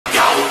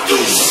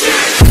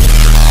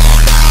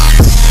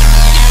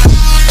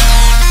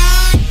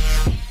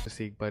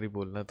एक बार ही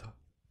बोलना था।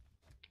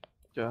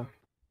 क्या?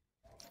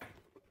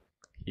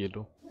 ये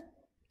लो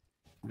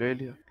ले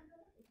लिया।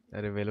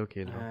 अरे वेलो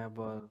खेल लो।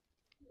 बोल।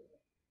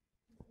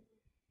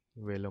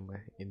 वेलो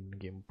मैं इन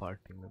गेम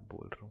पार्टी में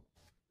बोल रहा हूँ।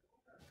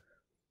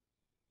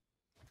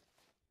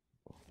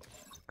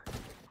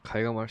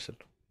 खाएगा मार्शल?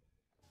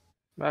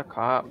 मैं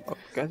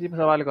कैसी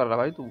सवाल कर रहा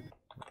भाई तू?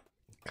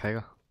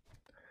 खाएगा?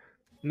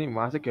 नहीं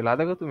वहां से खिला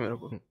देगा तू मेरे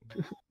को?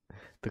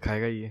 तो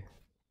खाएगा ये?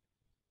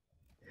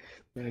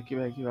 की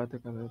बातें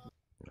कर रहे थे।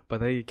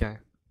 पता है ये क्या है?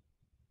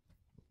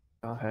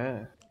 क्या है?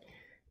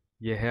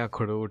 ये है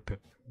अखरोट।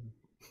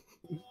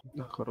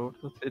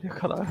 अखरोट तो तेरे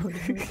खराब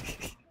है।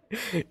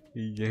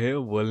 ये है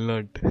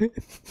वॉलनट।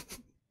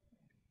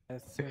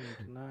 एसेंट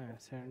ना,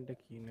 एसेंट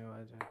कीने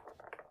वाला।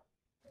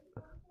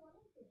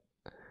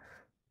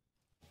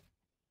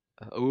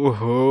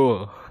 ओहो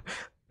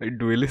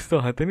डुएलिस्ट तो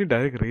आते नहीं,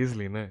 डायरेक्ट रेज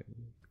लेना है।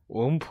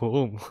 ओम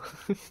फोम।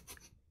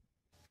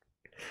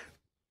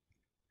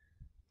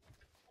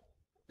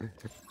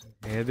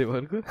 है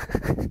देवर को।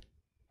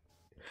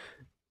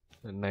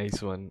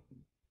 Nice one.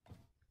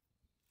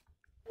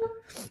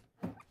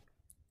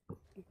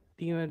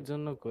 टीमेर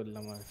জন্য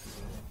করলাম আর।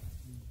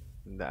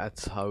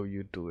 That's how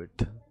you do it.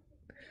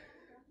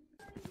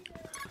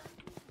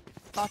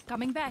 Bot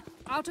coming back.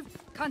 Out of.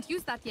 Can't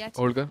use that yet.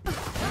 Hold कर।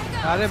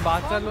 अरे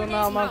বাঁচালো না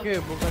আমাকে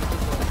বোকার তো।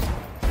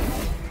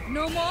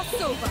 No more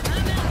sober.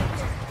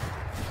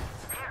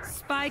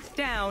 Spike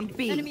down B.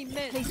 Enemy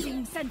mid. Placing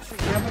sentry.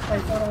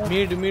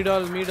 Mid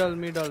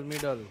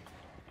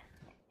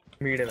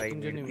है भाई,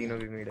 तीनों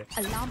भी मिड है।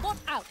 Alarm bot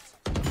out.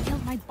 Kill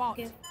my bot.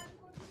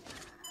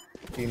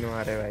 तीनों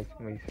आ रहे भाई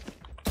वही।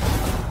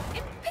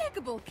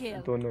 Impeccable kill.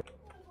 दोनों।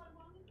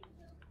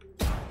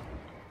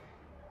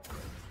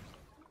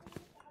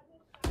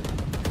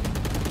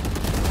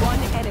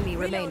 One enemy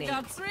remaining.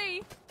 Job 3.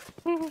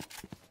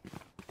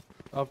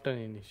 After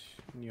finish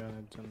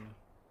নিয়নের জন্য।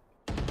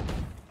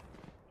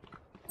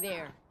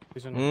 There.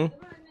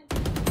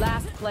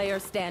 Last player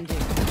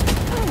standing.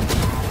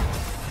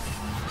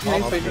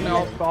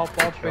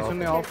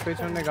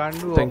 পেছনে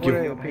গান্ডু ওপরে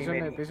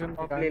পেছনে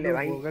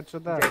গান্ডু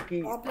ভোগাচ্ছদা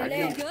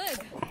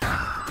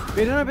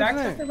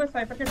পেছনে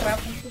साइपर के ट्रैप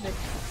हमको देख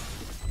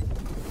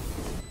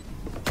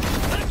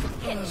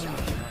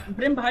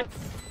ब्रिम भाई।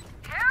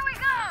 Here we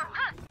go.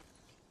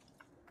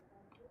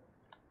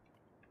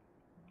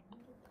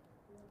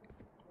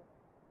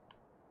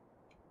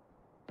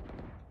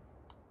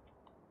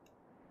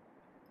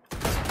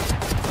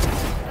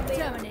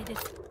 Terminated.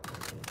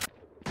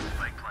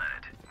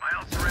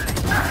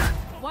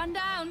 One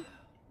down.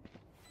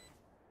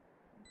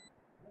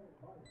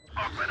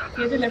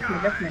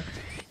 left में।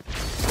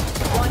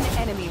 One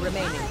enemy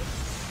remaining.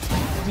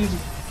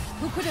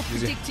 Who could have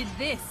predicted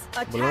this?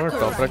 Top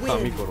right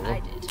काम ही करो। I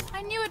did.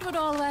 I knew it would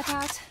all work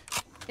out.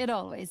 It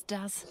always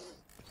does.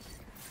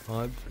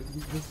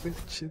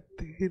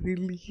 तेरे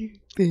लिए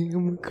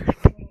प्रेम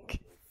करेंगे।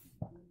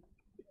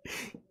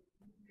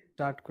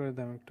 Start করে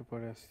দাম একটু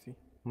পরে আসছি।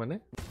 মানে?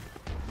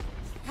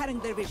 Cutting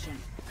their vision.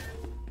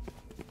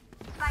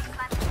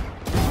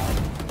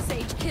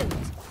 Sage killed.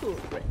 Cool.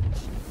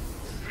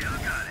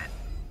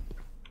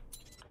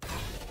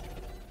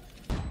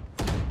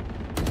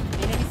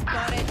 Enemy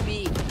spotted B.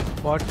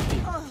 Bot थी।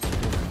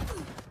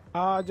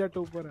 जट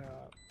ऊपर है।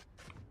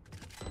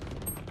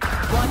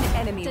 One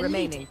enemy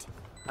remaining.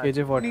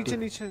 केजे 40।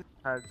 नीचे।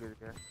 हाथ गिर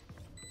गया।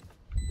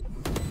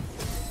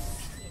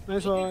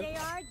 Nice one. They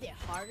are, the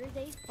harder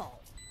they fall.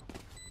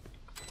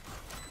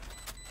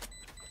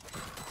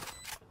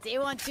 They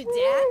want to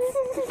dance?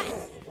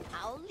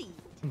 I'll lead.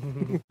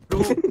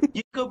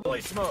 You good boy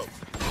smoke.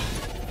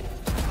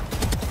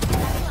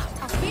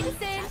 I'll be the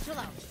same.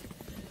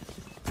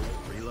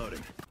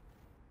 Reloading.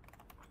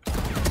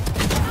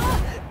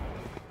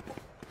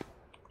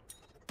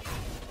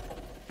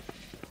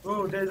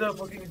 Oh, there's a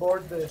fucking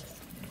board there.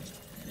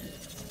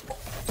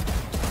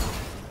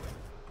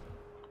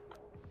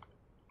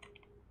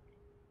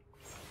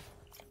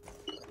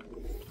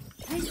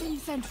 Placing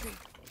sentry.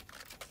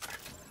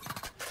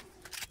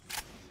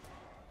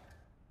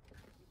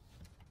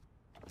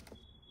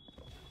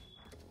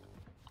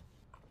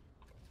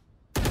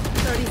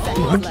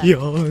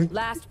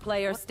 Last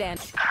player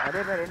stand.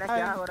 अरे मेरे ना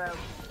क्या हो रहा है?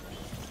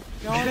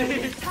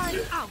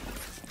 Time out.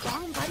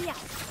 Somebody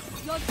out.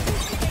 You're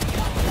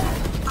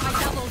I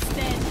double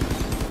stand.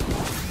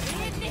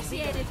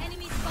 Initiated.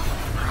 Enemy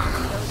spotted.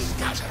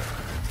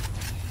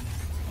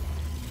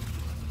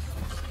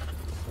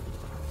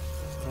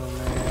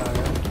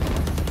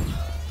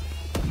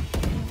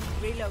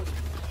 Reload.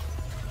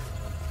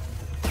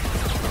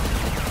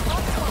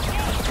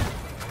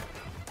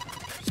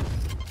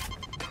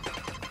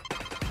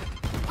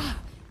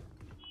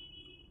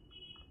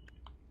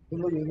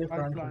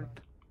 Plant.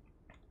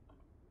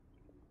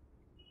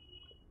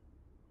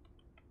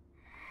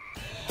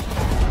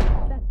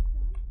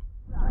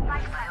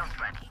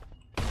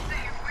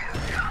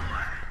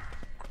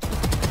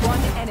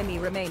 One enemy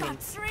remaining. Got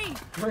 3.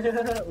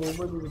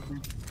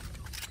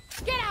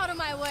 Get out of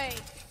my way.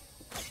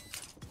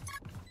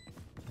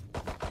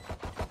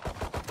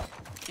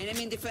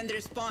 Enemy defender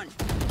spawn.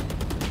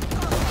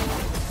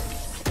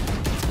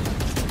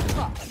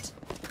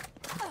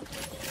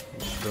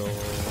 तो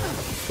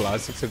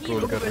classic से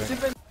troll कर रहे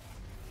हैं.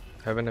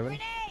 Heaven heaven.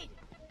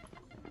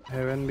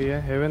 हेवन भी है.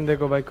 हेवन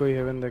देखो भाई, कोई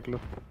हेवन देख लो.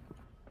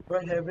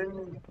 भाई हेवन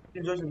की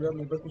जो जगह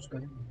मेरे पास कुछ कर.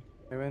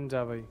 हेवन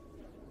जा भाई.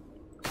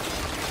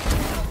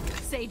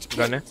 Sage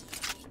गन है.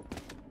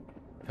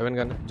 हेवन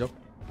गन है. जाओ.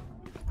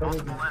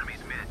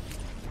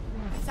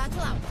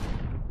 Satchel out.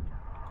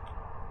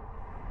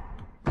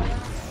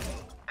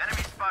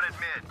 Enemy spotted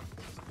mid.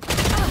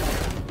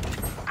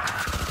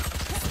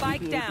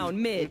 Spike down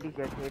mid.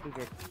 80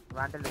 get.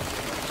 Vandal.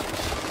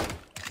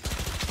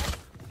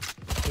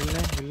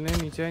 हिलने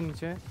नीचे है,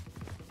 नीचे है.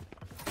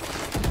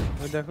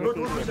 वो देखो.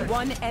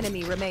 One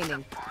enemy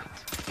remaining.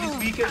 He's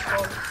weak as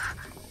fuck.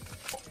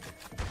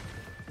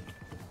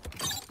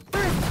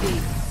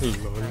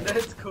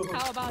 Let's go.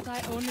 How about I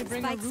only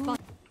bring a room?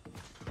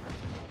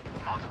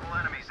 Multiple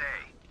enemies A.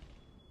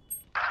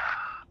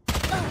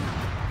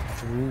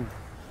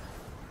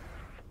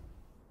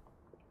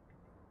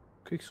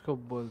 Quick scope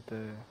बोलते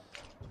हैं.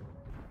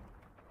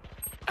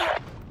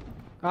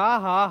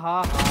 हा.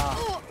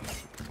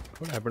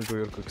 What happened to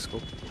your quick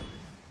scope?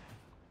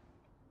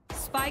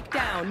 Spike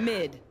down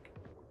mid.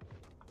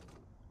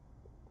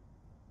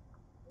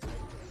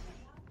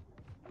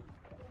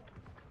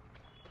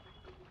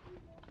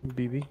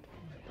 बीबी.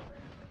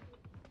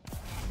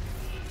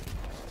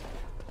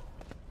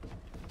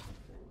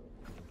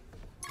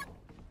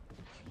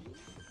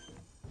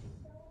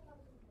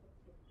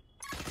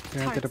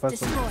 यहाँ तेरे पास.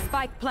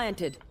 Spike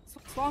planted.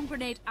 Swarm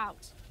grenade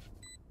out.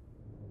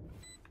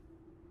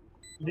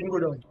 Didn't go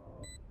down.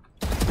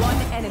 One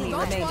enemy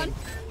Got remaining.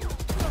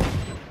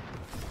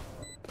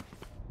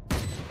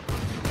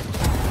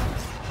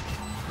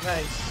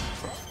 Nice.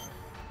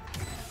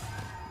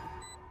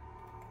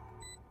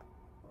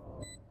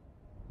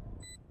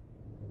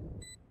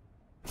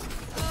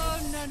 Oh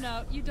no,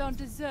 you don't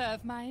deserve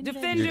my invention.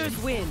 Defenders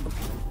win.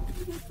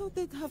 I thought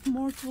they'd have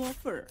more to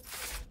offer.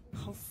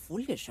 How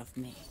foolish of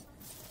me.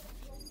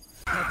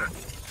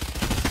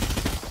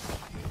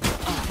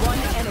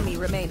 One enemy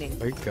remaining.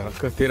 भाई क्या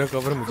कर तेरा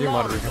cover मुझे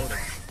मार देगा.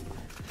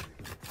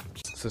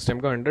 System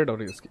का 100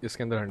 और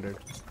इसके अंदर 100.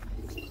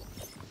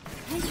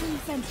 Placing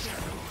sentry.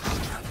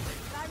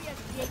 Barrier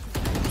created.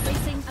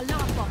 Placing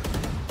alarm bomb.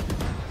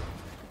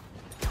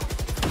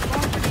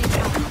 Swarm grenade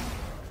out.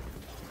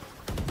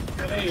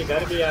 अरे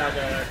इधर भी आ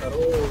जाया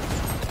करो.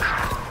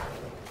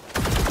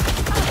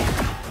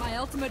 My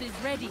ultimate is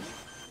ready.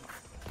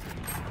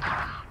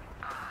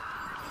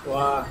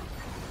 वाह.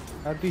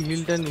 आती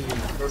हिल टर्न नहीं गई.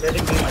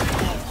 रोटेटिंग नहीं.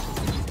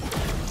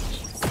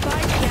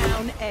 Spike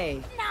down A.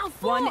 Now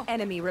One fall.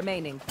 enemy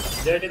remaining.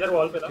 Jet इधर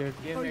वॉल पे था.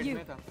 For you.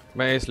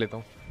 मैं एस लेता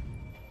हूँ.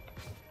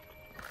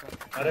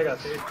 मरेगा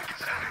से.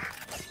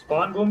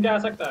 स्पॉन घूम के आ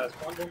सकता है.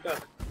 स्पॉन घूम के आ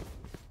सकता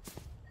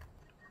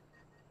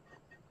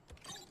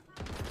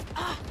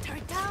Ah,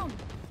 turret down.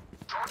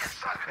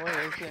 ओए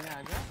ऐसे है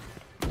आजा.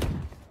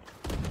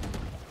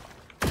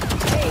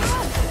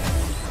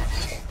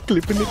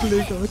 क्लिप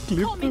निकलेगा.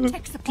 Call me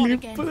tech support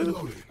again.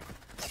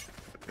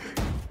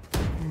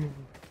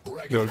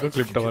 जोर को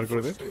क्लिप टमार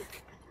कर दे.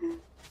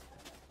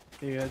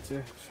 ठीक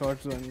है.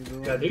 शॉट्स बन दो.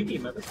 है. गधी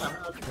टीम है तो सामने.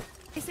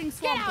 Placing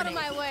swarm grenade. Get out of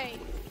my way.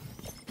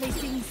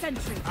 Placing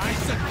sentry. I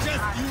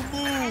suggest you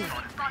move.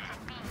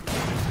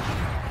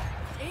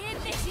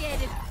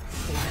 Initiated.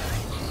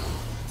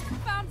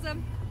 Found them.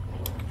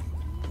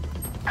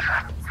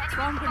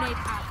 Swarm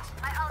grenade out.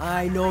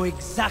 I know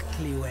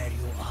exactly where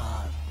you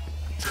are.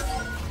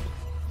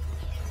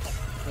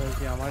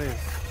 Okay हमारे.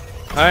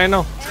 I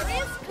know.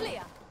 Area is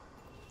clear.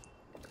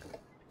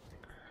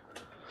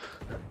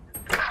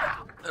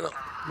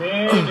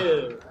 Mid.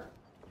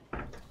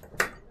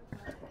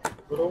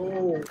 Bro.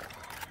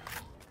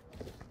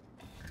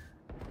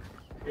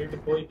 Mid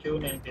कोई क्यों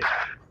नहीं है?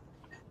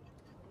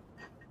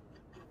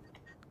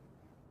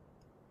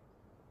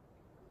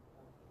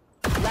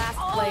 Last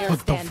player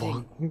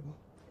standing.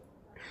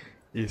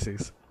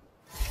 Aces.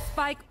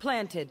 Spike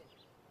planted.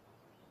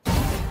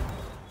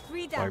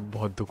 3 भाई down.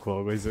 बहुत दुख हुआ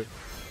होगा इसे.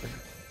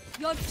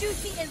 Your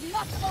duty is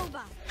not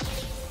over.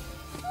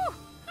 Whew,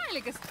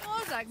 Heilige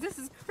Sporzak, this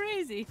is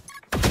crazy.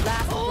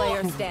 Last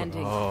player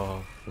standing.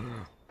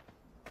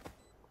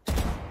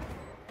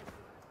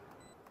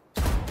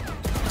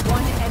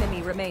 One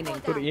enemy remaining.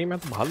 तो ये मैं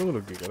तो भालू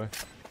लोग की करे.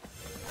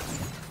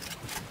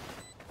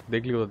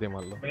 देख लियो तो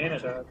मान लो. मेन है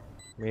शायद.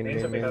 मेन.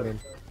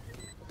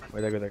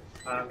 वैसा देख.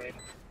 हाँ मेन.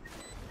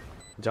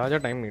 जा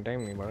टाइम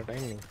नहीं बड़ा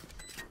टाइम नहीं.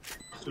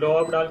 स्लो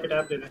अप डाल के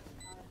टैप दे दे.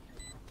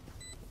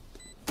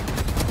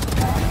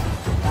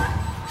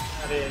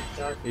 अरे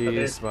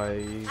Yes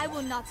भाई. I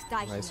will not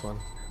die. Nice one.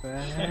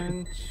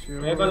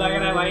 मेरे को लग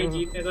रहा है भाई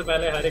जीतने से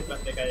पहले हर एक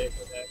बंदे का एक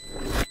हो जाए.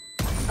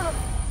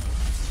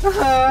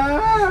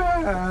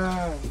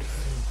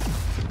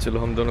 चलो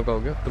हम दोनों का हो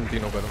गया. तुम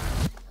तीनों करो.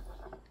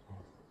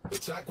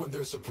 Attack when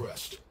they're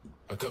suppressed.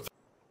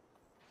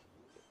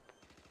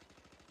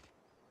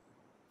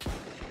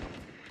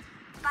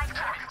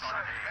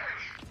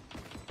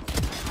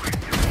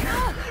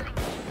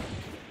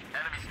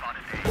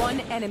 One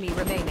enemy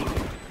remaining.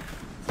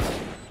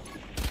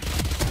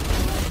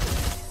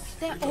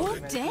 They're all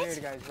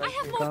dead? I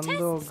have more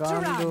Gando,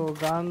 tests to run.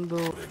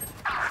 Gando.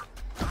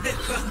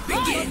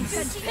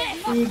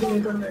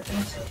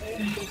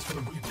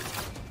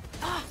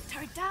 Ah,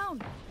 turret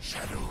down.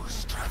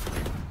 Shadows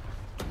traveling.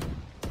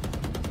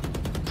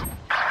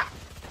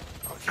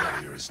 Our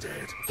carrier is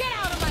dead. Get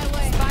out of my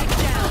way. Spike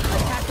down.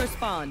 Attacker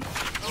spawn.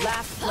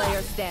 Last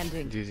player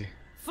standing. GG.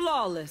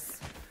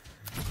 Flawless.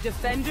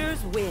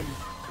 Defenders win.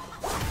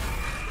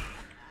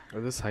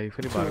 ಅದು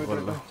ಸೈಫರಿ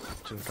ಬಾರ್ಬಲ್ಲ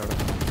ಚಿಂತಾಡ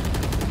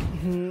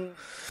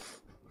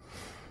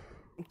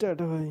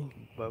टाटा भाई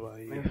bye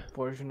bye मैं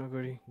पढ़ाशোনা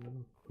করি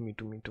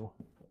me too me too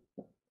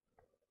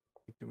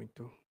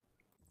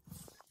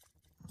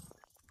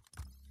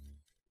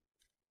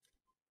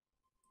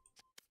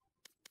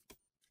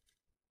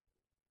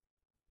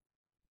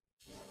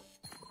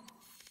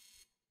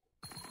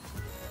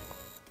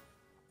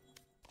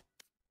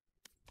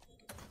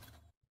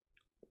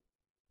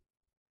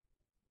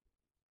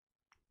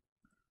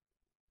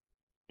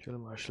चलो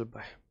martial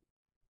bye